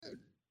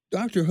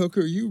Dr.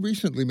 Hooker, you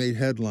recently made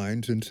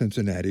headlines in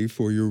Cincinnati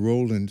for your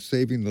role in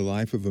saving the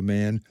life of a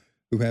man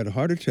who had a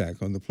heart attack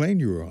on the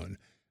plane you were on.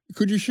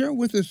 Could you share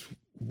with us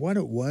what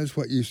it was,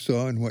 what you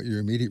saw, and what your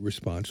immediate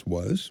response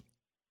was?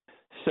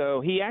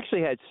 So he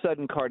actually had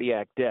sudden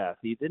cardiac death.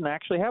 He didn't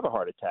actually have a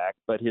heart attack,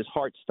 but his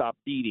heart stopped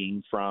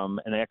beating from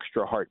an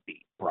extra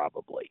heartbeat,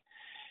 probably.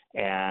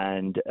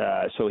 And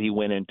so he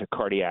went into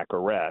cardiac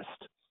arrest.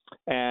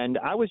 And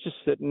I was just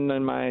sitting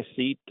in my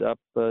seat up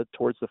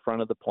towards the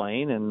front of the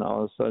plane, and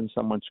all of a sudden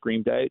someone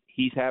screamed out,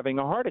 "He's having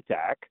a heart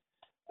attack."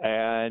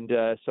 And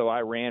so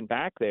I ran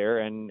back there,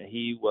 and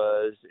he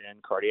was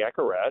in cardiac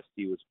arrest.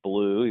 He was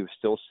blue. He was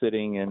still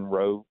sitting in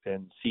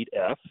seat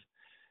F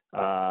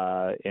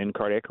in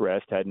cardiac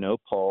arrest, had no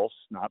pulse,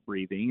 not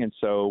breathing. And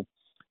so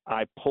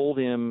I pulled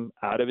him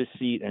out of his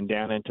seat and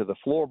down into the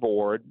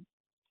floorboard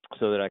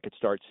so that I could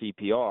start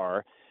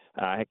CPR.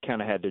 I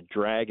kind of had to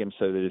drag him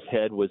so that his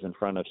head was in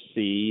front of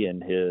C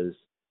and his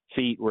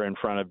feet were in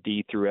front of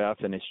D through F,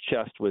 and his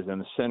chest was in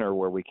the center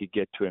where we could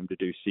get to him to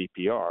do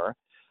CPR.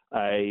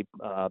 A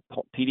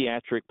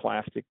pediatric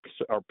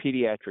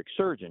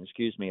surgeon,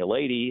 a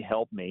lady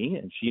helped me,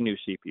 and she knew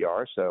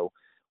CPR, so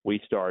we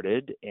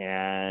started,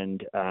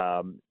 and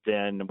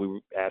then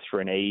we asked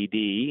for an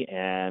AED,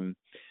 and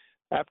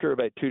after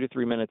about 2 to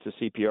 3 minutes of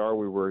CPR,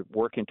 we were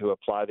working to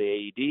apply the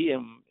AED,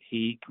 and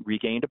he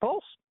regained a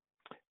pulse.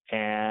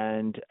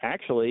 And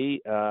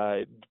actually,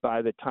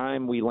 by the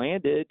time we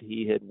landed,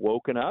 he had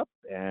woken up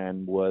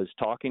and was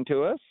talking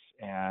to us.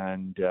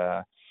 And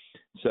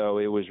so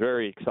it was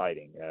very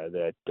exciting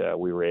that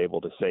we were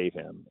able to save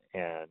him.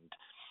 And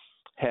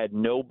had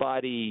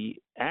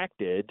nobody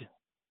acted,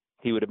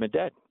 he would have been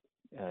dead.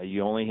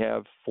 You only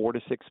have 4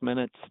 to 6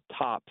 minutes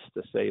tops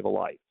to save a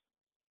life.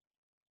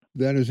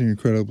 That is an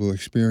incredible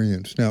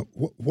experience. Now,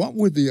 what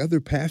were the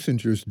other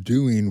passengers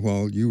doing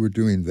while you were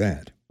doing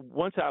that?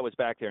 Once I was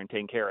back there and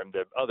taking care of him,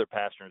 the other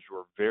passengers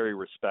were very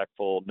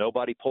respectful.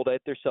 Nobody pulled out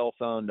their cell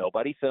phone.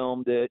 Nobody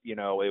filmed it.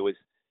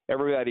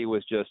 Everybody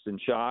was just in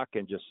shock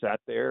and just sat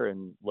there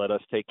and let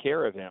us take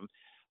care of him.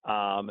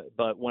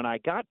 But when I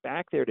got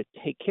back there to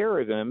take care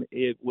of him,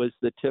 it was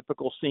the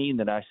typical scene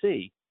that I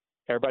see.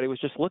 Everybody was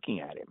just looking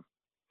at him.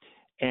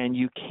 And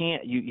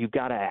you've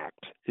got to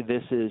act.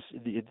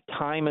 The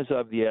time is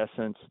of the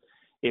essence.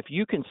 If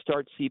you can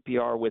start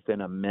CPR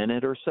within a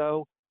minute or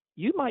so,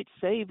 you might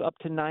save up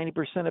to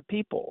 90% of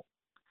people.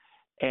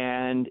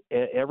 And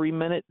every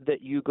minute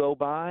that you go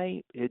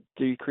by, it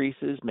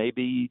decreases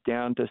maybe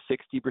down to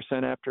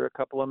 60% after a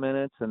couple of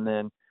minutes. And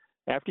then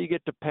after you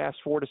get to past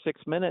 4 to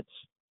 6 minutes,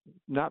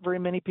 not very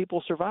many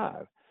people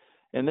survive.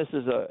 And this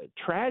is a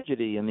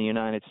tragedy in the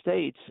United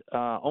States.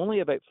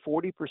 Only about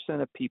 40%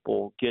 of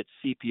people get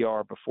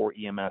CPR before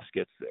EMS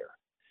gets there.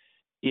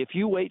 If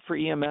you wait for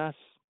EMS,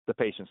 the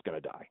patient's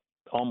going to die.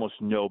 Almost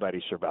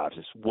nobody survives.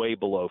 It's way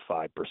below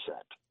 5%.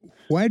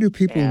 Why do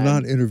people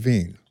not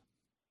intervene?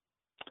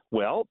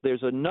 Well,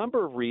 there's a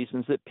number of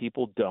reasons that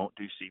people don't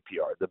do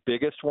CPR. The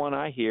biggest one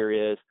I hear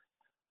is,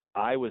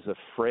 I was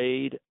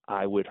afraid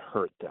I would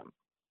hurt them.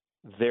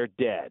 They're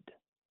dead.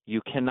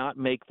 You cannot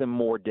make them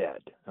more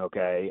dead,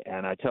 okay?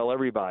 And I tell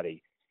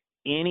everybody,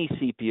 any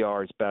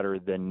CPR is better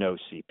than no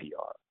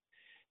CPR.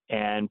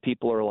 And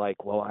people are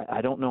like, well,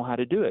 I don't know how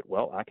to do it.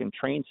 Well, I can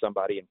train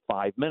somebody in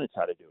 5 minutes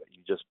how to do it.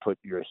 You just put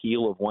your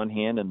heel of one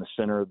hand in the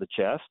center of the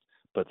chest,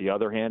 put the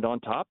other hand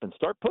on top, and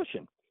start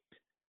pushing.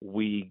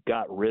 We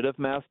got rid of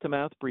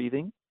mouth-to-mouth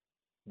breathing.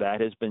 That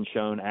has been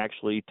shown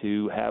actually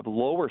to have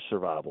lower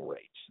survival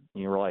rates.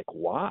 And you're like,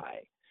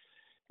 why?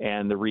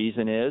 And the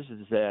reason is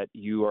that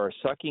you are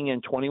sucking in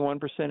 21%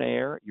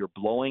 air, you're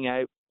blowing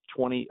out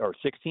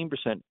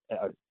 16%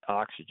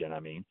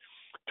 oxygen.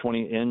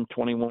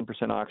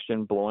 21%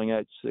 oxygen, blowing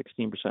out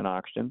 16%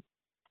 oxygen.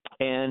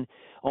 And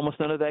almost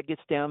none of that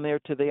gets down there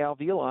to the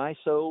alveoli,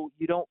 so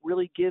you don't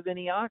really give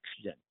any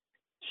oxygen.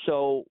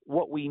 So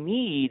what we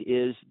need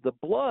is the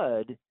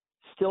blood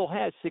still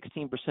has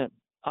 16%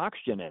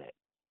 oxygen in it.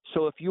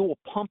 So if you will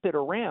pump it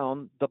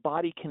around, the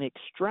body can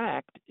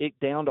extract it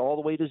down to all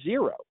the way to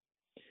zero.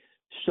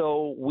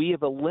 So we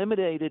have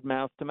eliminated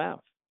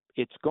mouth-to-mouth.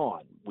 It's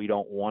gone. We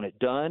don't want it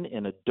done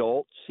in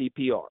adult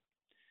CPR.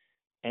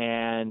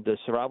 And the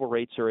survival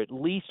rates are at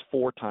least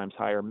 4 times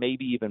higher,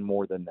 maybe even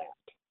more than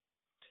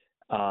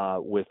that,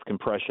 with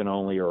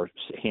compression-only or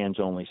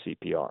hands-only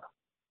CPR.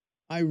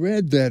 I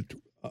read that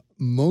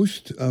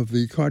most of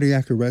the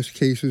cardiac arrest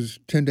cases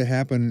tend to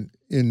happen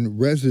in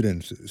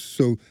residences.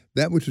 So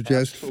that would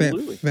suggest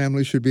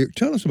families should be.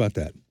 Tell us about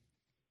that.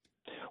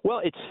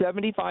 Well, it's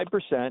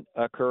 75%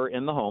 occur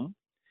in the home.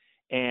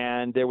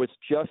 And there was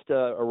just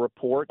a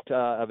report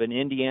of an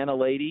Indiana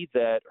lady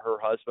that her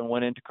husband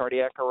went into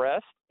cardiac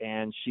arrest,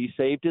 and she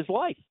saved his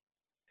life.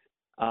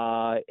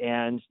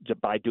 And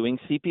by doing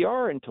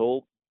CPR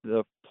until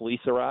the police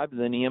arrived,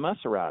 then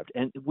EMS arrived.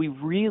 And we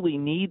really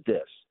need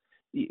this.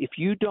 If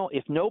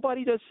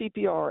nobody does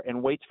CPR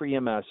and waits for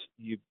EMS,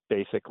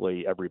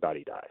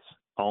 everybody dies.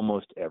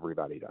 Almost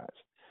everybody dies.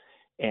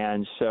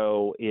 And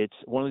so it's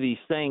one of these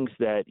things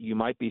that you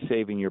might be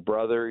saving your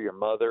brother, your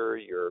mother,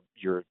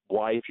 your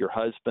wife, your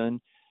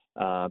husband.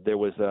 There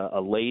was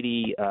a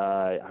lady,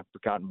 I've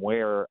forgotten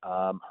where,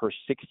 her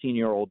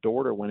 16-year-old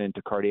daughter went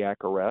into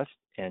cardiac arrest,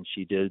 and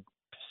she did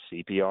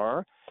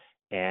CPR,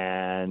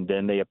 and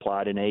then they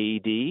applied an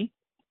AED,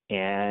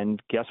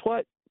 and guess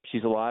what?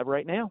 She's alive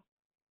right now.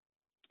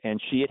 And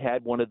she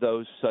had one of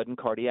those sudden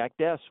cardiac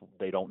deaths.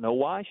 They don't know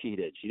why she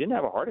did. She didn't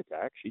have a heart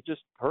attack.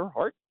 Her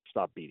heart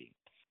stopped beating.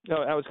 No,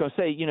 I was going to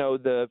say,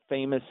 the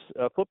famous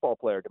football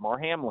player, Damar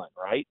Hamlin,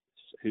 right,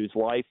 whose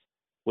life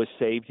was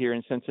saved here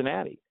in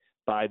Cincinnati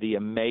by the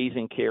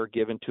amazing care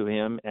given to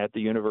him at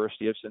the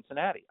University of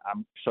Cincinnati.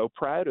 I'm so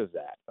proud of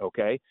that,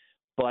 okay?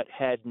 But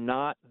had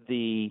not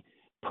the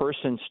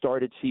person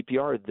started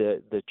CPR,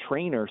 the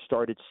trainer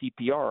started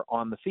CPR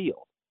on the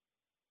field,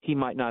 he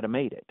might not have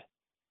made it.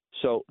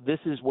 So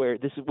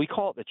we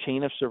call it the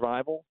chain of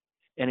survival,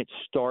 and it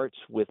starts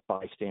with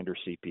bystander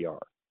CPR.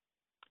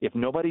 If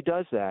nobody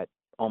does that,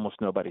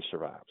 almost nobody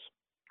survives.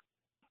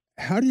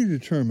 How do you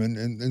determine,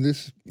 and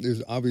this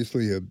is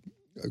obviously a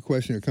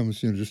question that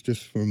comes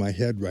just from my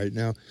head right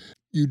now,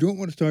 you don't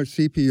want to start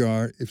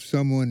CPR if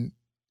someone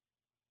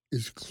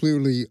is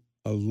clearly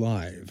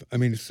alive. I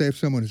mean, say if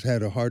someone has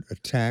had a heart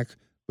attack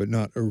but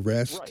not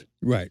arrest.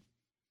 Right.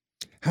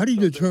 How do you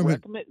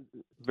determine?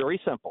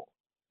 Very simple.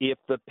 If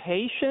the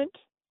patient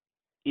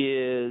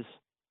is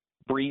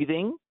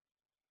breathing,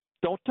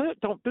 don't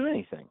do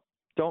anything.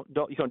 Don't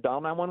you can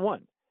dial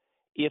 911.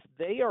 If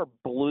they are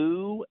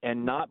blue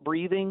and not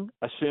breathing,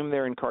 assume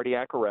they're in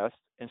cardiac arrest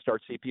and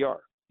start CPR.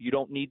 You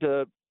don't need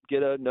to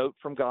get a note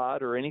from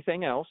God or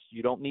anything else.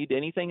 You don't need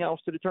anything else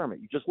to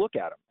determine. You just look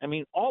at them. I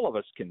mean, all of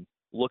us can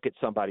look at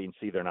somebody and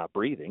see they're not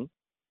breathing.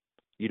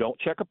 You don't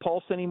check a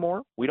pulse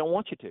anymore. We don't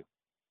want you to.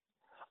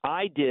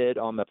 I did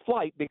on the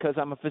flight because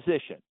I'm a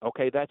physician.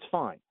 Okay, that's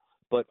fine.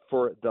 But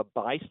for the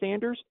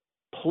bystanders,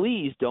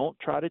 please don't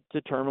try to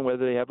determine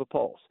whether they have a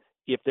pulse.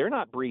 If they're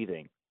not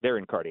breathing, they're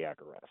in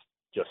cardiac arrest.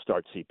 Just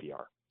start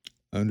CPR.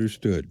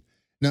 Understood.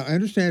 Now, I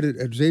understand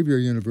at Xavier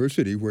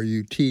University, where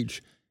you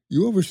teach,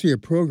 you oversee a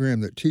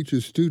program that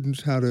teaches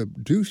students how to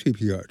do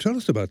CPR. Tell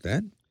us about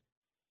that.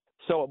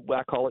 So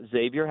I call it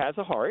Xavier Has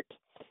a Heart.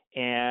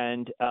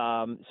 And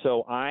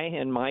so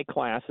in my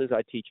classes,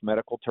 I teach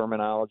medical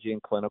terminology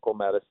and clinical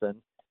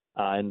medicine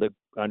in the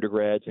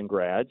undergrads and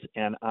grads,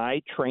 and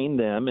I train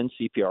them in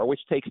CPR, which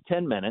takes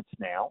 10 minutes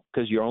now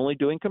because you're only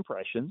doing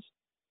compressions.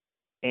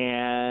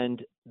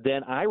 And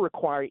then I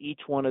require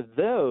each one of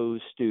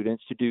those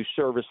students to do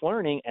service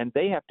learning, and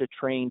they have to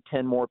train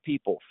 10 more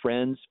people,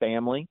 friends,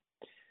 family.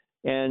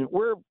 And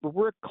we're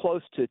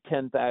close to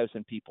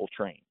 10,000 people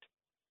trained.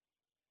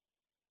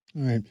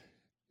 All right.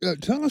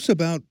 Tell us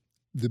about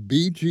the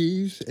Bee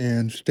Gees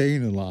and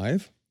Stayin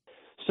Alive.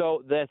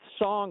 So that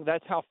song,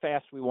 that's how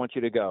fast we want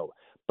you to go.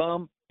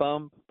 Bum,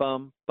 bum,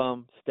 bum,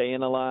 bum,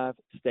 staying alive,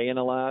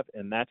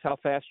 and that's how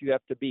fast you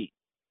have to beat.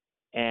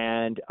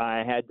 And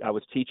I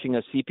was teaching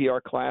a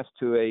CPR class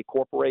to a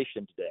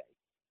corporation today,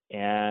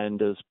 and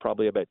there's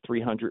probably about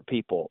 300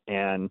 people.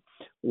 And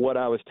what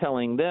I was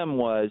telling them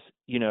was,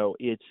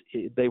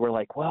 they were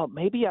like, well,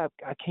 maybe I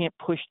can't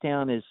push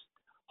down as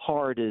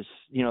hard as,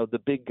 the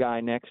big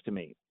guy next to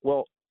me.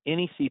 Well,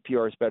 any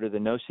CPR is better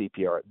than no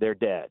CPR. They're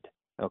dead,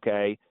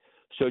 okay?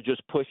 So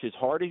just push as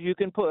hard as you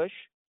can push,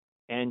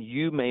 and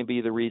you may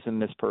be the reason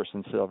this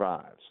person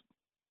survives.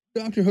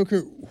 Dr.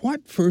 Hooker,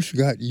 what first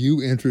got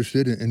you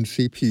interested in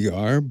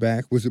CPR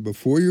back? Was it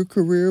before your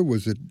career?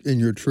 Was it in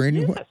your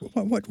training? Yes.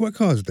 What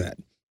caused that?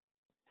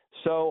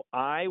 So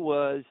I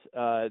was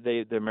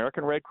the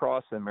American Red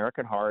Cross and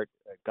American Heart,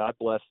 God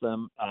bless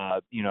them,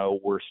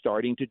 were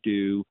starting to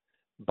do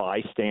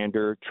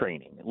bystander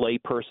training,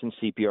 layperson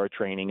CPR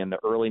training in the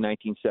early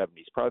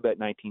 1970s, probably about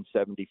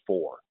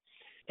 1974.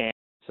 And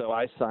so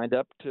I signed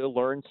up to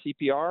learn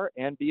CPR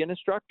and be an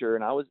instructor.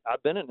 And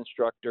I've been an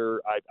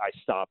instructor. I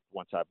stopped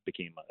once I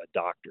became a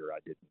doctor. I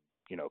didn't,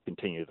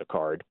 continue the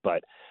card.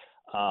 But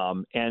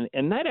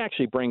and that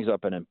actually brings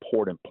up an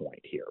important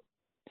point here.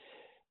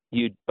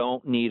 You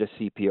don't need a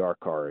CPR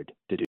card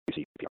to do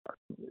CPR.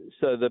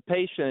 So the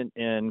patient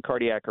in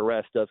cardiac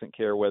arrest doesn't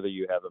care whether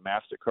you have a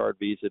MasterCard,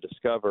 Visa,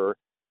 Discover,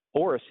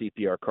 or a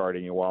CPR card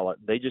in your wallet.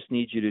 They just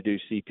need you to do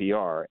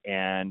CPR,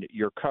 and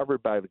you're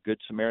covered by the Good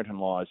Samaritan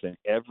laws in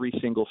every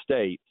single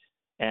state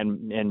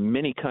and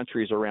many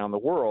countries around the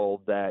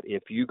world that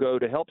if you go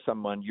to help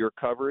someone, you're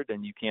covered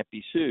and you can't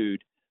be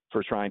sued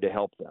for trying to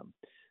help them.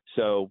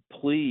 So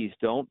please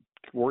don't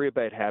worry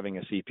about having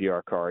a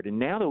CPR card. And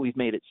now that we've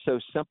made it so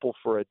simple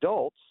for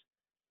adults,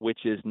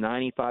 which is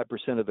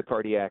 95% of the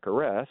cardiac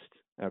arrest,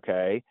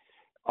 okay,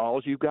 all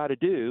you've got to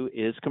do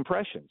is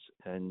compressions,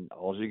 and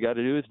all you got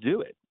to do is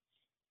do it.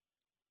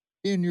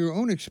 In your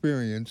own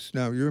experience,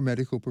 now you're a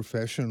medical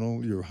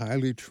professional, you're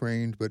highly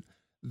trained, but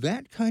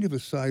that kind of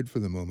aside for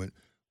the moment,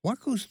 what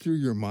goes through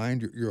your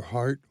mind, your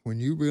heart, when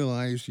you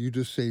realize you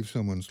just saved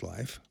someone's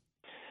life?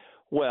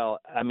 Well,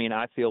 I mean,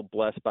 I feel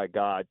blessed by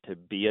God to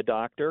be a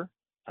doctor.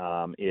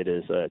 It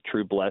is a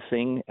true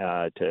blessing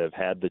to have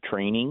had the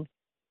training.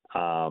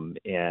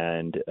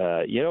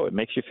 It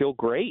makes you feel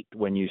great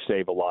when you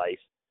save a life.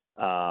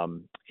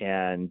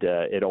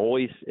 It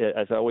always,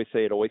 as I always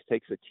say, it always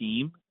takes a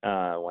team.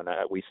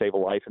 We save a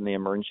life in the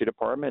emergency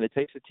department, it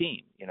takes a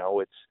team.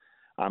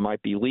 I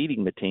might be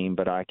leading the team,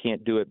 but I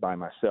can't do it by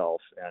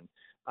myself. And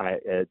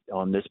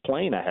on this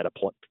plane, I had a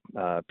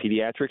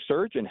pediatric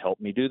surgeon help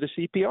me do the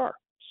CPR.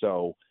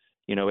 So,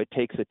 it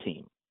takes a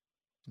team.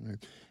 Right.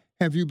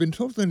 Have you been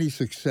told any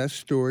success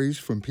stories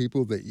from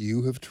people that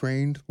you have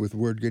trained with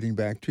word getting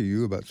back to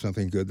you about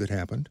something good that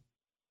happened?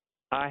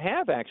 I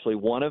have actually.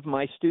 One of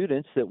my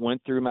students that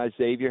went through my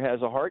Xavier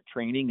Has a Heart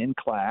training in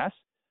class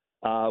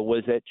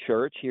was at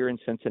church here in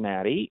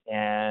Cincinnati,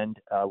 and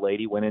a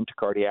lady went into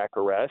cardiac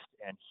arrest,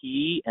 and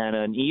he and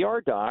an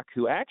ER doc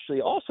who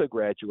actually also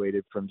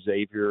graduated from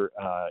Xavier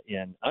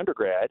in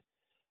undergrad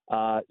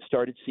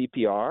started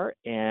CPR,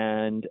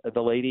 and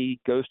the lady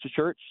goes to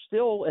church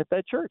still at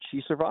that church.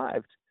 She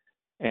survived.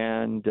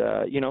 And,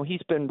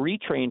 he's been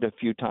retrained a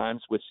few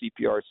times with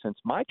CPR since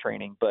my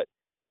training, but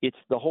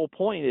the whole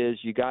point is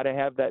you got to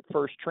have that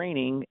first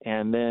training,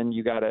 and then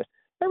you got to,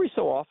 every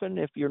so often,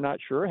 if you're not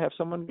sure, have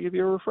someone give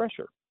you a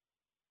refresher.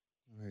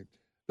 All right.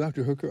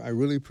 Dr. Hooker, I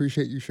really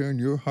appreciate you sharing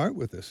your heart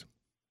with us.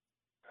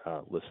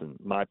 Listen,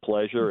 my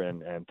pleasure,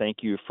 and thank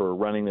you for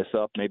running this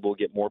up. Maybe we'll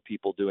get more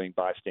people doing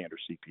bystander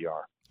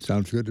CPR.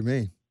 Sounds good to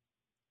me.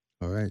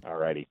 All right. All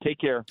righty. Take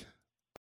care.